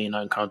not being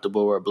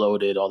uncomfortable or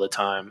bloated all the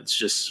time. It's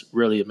just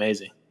really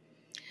amazing.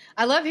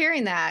 I love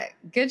hearing that.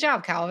 Good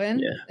job, Calvin.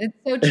 Yeah. It's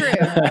so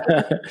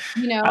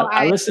true.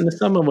 I listen to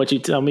some of what you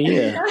tell me.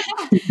 Yeah.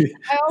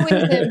 I always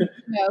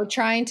am,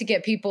 trying to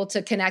get people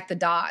to connect the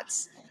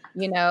dots,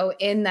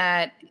 in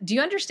that, do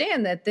you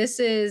understand that this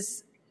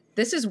is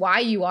why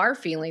you are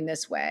feeling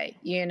this way,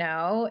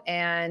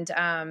 and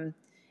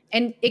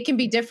it can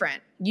be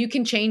different. You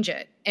can change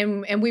it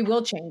and we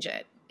will change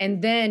it.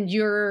 And then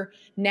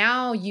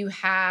you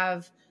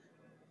have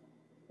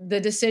the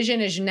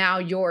decision is now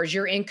yours.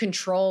 You're in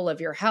control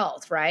of your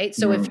health, right?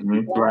 So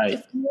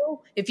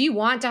if you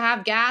want to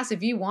have gas,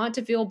 if you want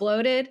to feel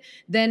bloated,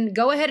 then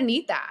go ahead and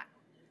eat that.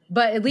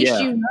 But at least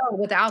you know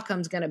what the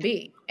outcome's going to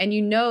be, and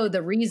you know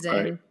the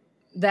reason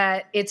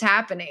that it's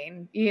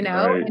happening. And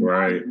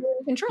you're in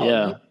control.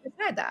 Yeah. You can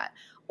decide that,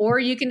 or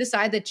you can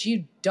decide that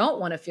you don't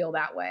want to feel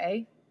that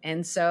way,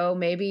 and so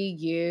maybe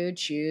you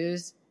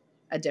choose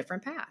a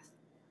different path.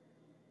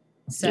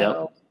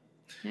 So,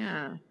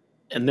 yeah.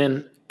 And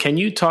then, can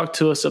you talk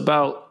to us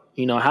about,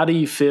 how do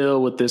you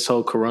feel with this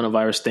whole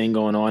coronavirus thing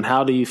going on?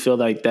 How do you feel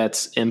like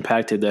that's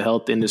impacted the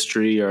health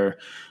industry or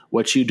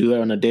what you do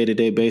on a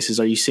day-to-day basis?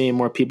 Are you seeing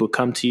more people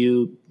come to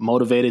you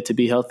motivated to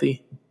be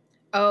healthy?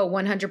 Oh,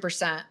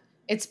 100%.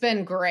 It's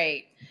been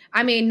great.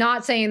 I mean,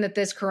 not saying that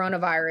this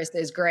coronavirus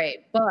is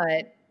great,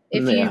 but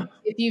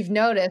if you've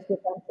noticed, which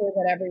I'm sure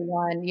that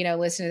everyone,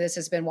 listening to this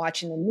has been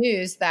watching the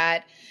news,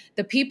 that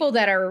the people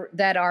that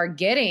are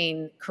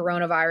getting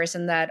coronavirus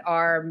and that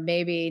are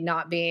maybe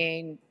not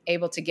being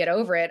able to get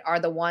over it are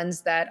the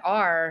ones that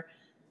are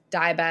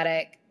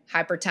diabetic,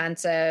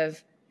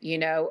 hypertensive,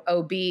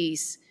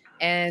 obese,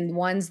 and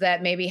ones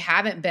that maybe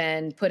haven't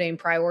been putting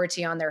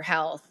priority on their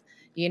health,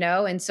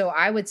 And so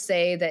I would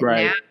say that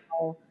now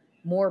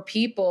more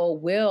people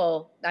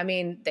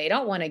they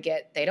don't want to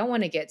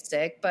get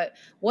sick. But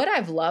what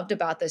I've loved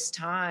about this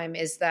time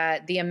is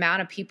that the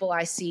amount of people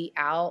I see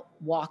out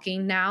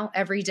walking now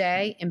every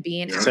day and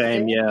being active.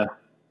 Same, yeah.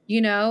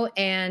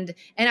 And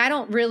I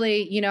don't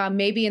really,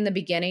 maybe in the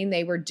beginning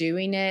they were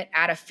doing it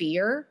out of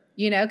fear,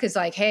 because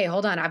like, hey,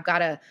 hold on,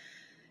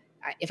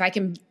 if I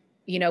can,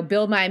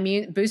 boost my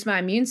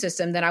immune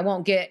system, then I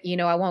won't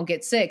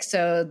get sick.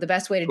 So the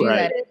best way to do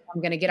that is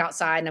I'm going to get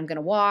outside and I'm going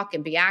to walk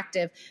and be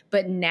active.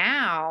 But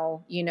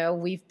now,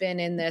 we've been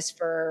in this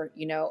for,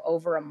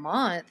 over a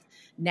month.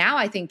 Now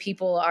I think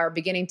people are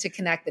beginning to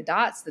connect the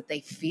dots that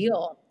they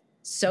feel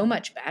so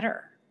much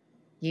better.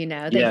 They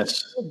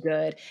feel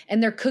good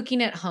and they're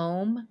cooking at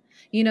home.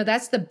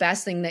 That's the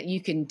best thing that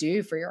you can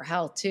do for your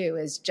health too,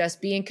 is just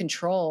be in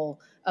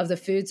control of the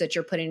foods that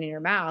you're putting in your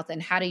mouth. And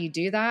how do you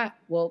do that?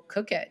 Well,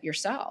 cook it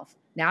yourself.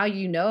 Now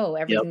you know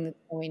everything that's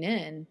going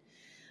in.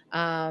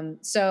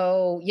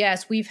 So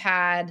yes, we've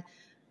had,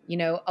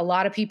 a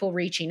lot of people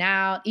reaching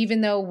out,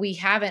 even though we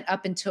haven't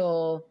up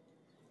until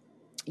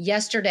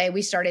yesterday,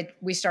 we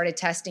started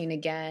testing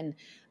again.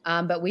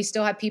 But we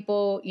still have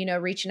people,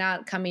 reaching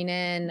out, coming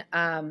in,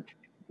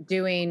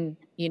 doing,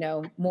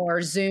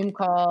 more Zoom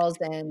calls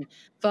and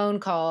phone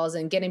calls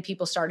and getting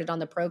people started on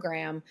the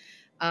program.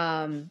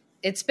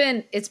 It's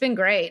been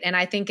great. And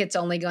I think it's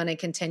only going to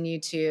continue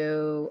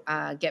to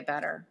get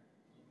better.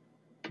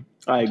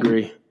 I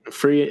agree.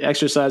 Free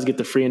exercise, get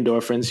the free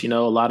endorphins. A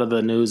lot of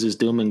the news is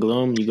doom and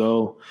gloom. You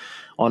go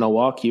on a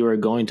walk, you are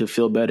going to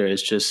feel better.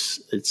 It's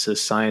a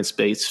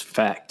science-based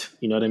fact.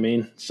 You know what I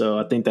mean? So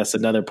I think that's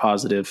another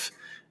positive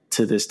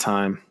to this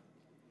time.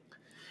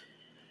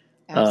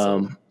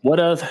 What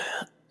other,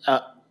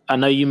 I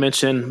know you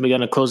mentioned, we're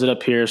going to close it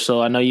up here.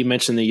 So I know you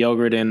mentioned the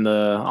yogurt and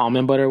the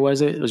almond butter.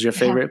 Was your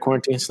favorite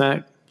quarantine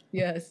snack?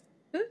 Yes.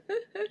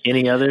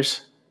 Any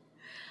others?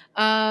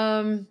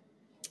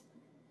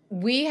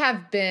 We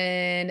have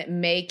been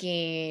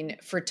making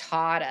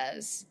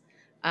frittatas.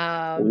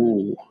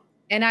 Ooh.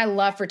 And I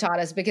love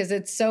frittatas because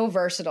it's so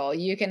versatile.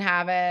 You can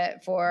have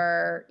it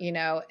for,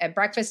 at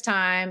breakfast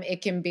time.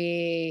 It can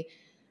be,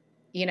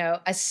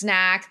 a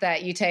snack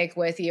that you take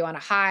with you on a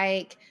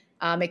hike.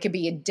 It could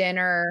be a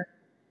dinner.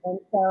 And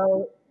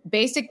so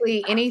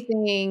basically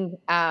anything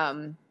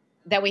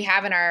that we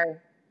have in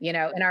our, in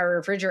our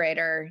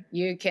refrigerator,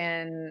 you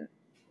can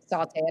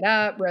saute it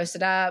up, roast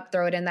it up,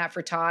 throw it in that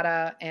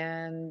frittata,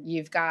 and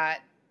you've got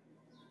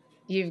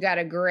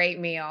a great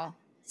meal.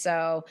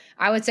 So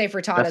I would say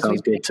frittatas. That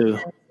sounds good too.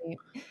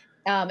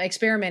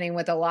 Experimenting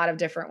with a lot of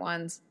different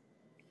ones.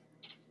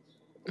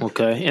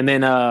 Okay. And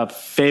then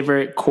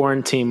favorite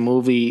quarantine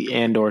movie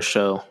and or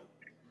show?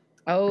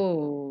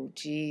 Oh,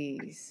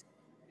 geez.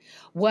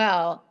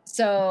 Well,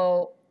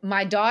 so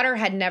my daughter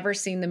had never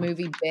seen the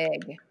movie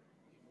Big.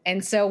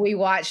 And so we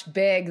watched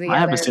Big. I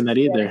haven't seen that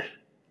either.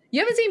 You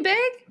haven't seen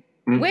Big?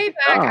 Way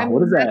back. Oh,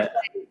 what is that?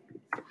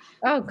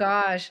 Oh,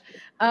 gosh.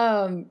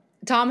 Tom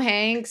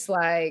Hanks,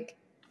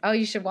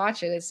 you should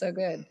watch it. It's so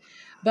good.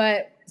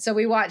 But so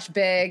we watched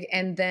Big,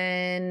 and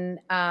then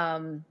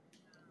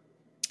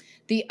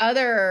the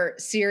other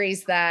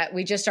series that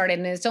we just started,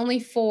 and it's only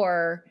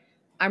 4.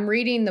 I'm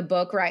reading the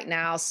book right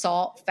now,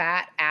 Salt,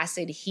 Fat,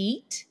 Acid,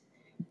 Heat.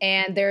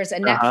 And there's a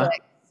Netflix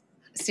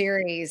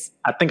series.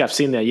 I think I've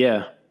seen that,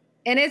 yeah.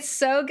 And it's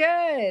so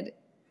good.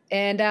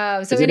 And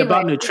so is it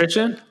about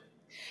nutrition?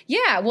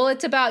 Yeah, well,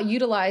 it's about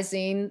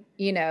utilizing,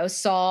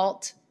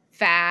 salt,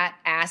 fat,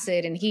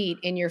 acid, and heat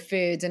in your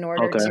foods in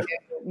order to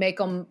make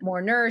them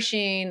more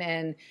nourishing,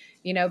 and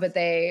but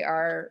they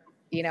are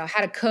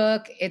how to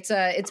cook.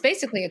 It's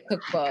basically a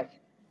cookbook,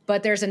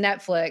 but there's a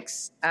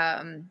Netflix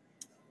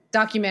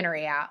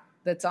documentary out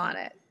that's on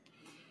it.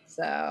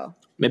 So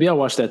maybe I'll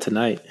watch that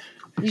tonight.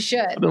 You should.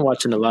 I've been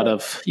watching a lot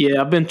of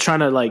I've been trying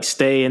to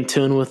stay in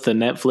tune with the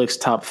Netflix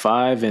top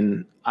 5,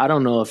 and I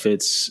don't know if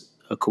it's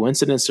a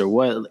coincidence or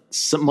what.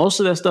 Most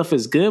of that stuff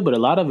is good, but a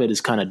lot of it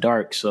is kind of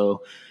dark.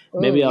 So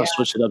maybe I'll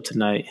switch it up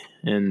tonight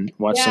and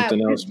watch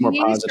something else more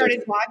positive. We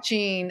started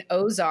watching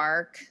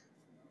Ozark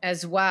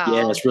as well.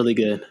 Yeah, it's really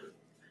good.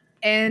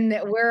 And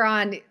we're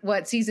on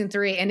season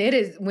 3, and it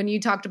is, when you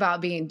talked about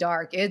being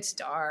dark, it's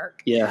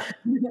dark. Yeah,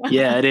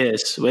 it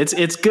is.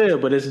 It's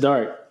good, but it's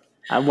dark.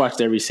 I've watched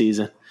every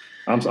season.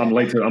 I'm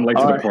late to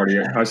the party.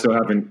 I still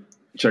haven't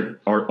checked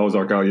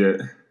Ozark out yet.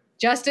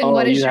 Justin,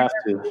 what is your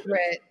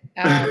favorite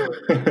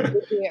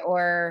movie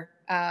or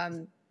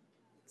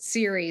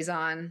series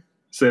on?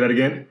 Say that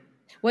again.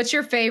 What's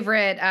your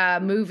favorite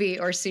movie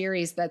or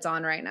series that's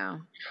on right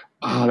now?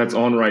 That's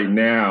on right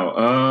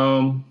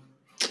now.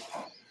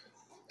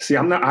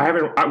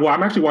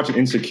 I'm actually watching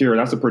Insecure.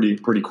 That's a pretty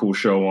cool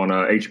show on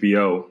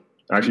HBO.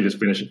 I actually just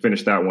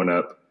finished that one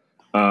up.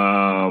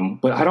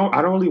 But I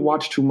don't really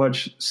watch too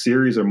much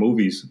series or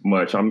movies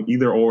much. I'm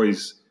either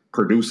always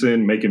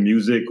producing, making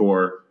music,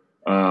 or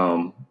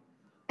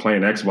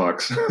playing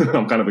Xbox.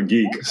 I'm kind of a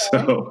geek.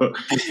 So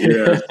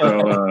yeah.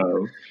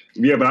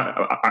 But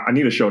I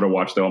need a show to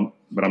watch though,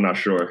 but I'm not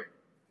sure.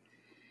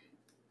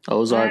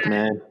 Ozark,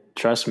 man.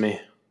 Trust me.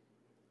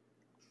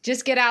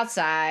 Just get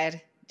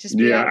outside.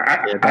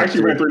 I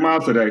actually ran 3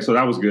 miles today, so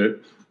that was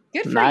good.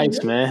 Good for nice,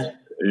 you. Man.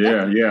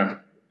 Yeah.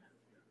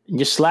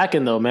 You're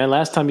slacking though, man.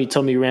 Last time you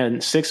told me you ran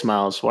 6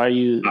 miles. Why are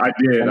you? I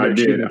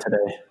did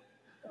today.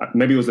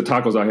 Maybe it was the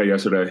tacos I had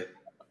yesterday.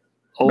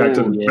 Oh, back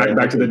to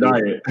the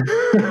diet.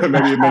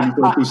 maybe it made me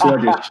feel too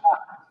sluggish.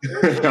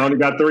 I only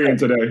got 3 in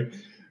today.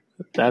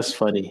 That's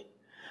funny.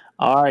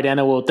 All right,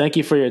 Anna. Well, thank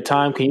you for your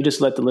time. Can you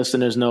just let the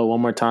listeners know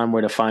one more time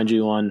where to find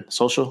you on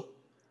social?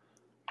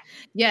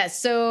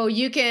 Yes. So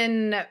you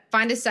can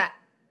find us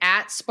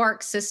at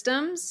Spark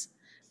Systems.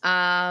 We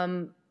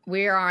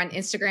are on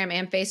Instagram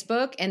and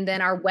Facebook. And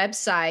then our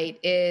website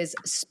is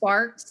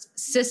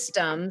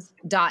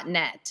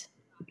sparksystems.net.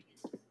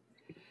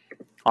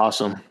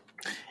 Awesome.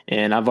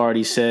 And I've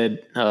already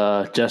said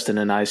Justin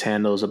and I's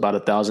handles about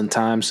 1,000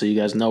 times, so you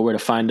guys know where to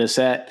find us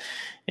at.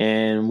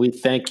 And we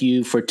thank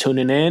you for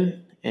tuning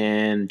in,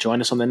 and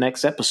join us on the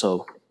next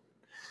episode.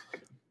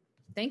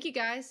 Thank you,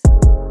 guys.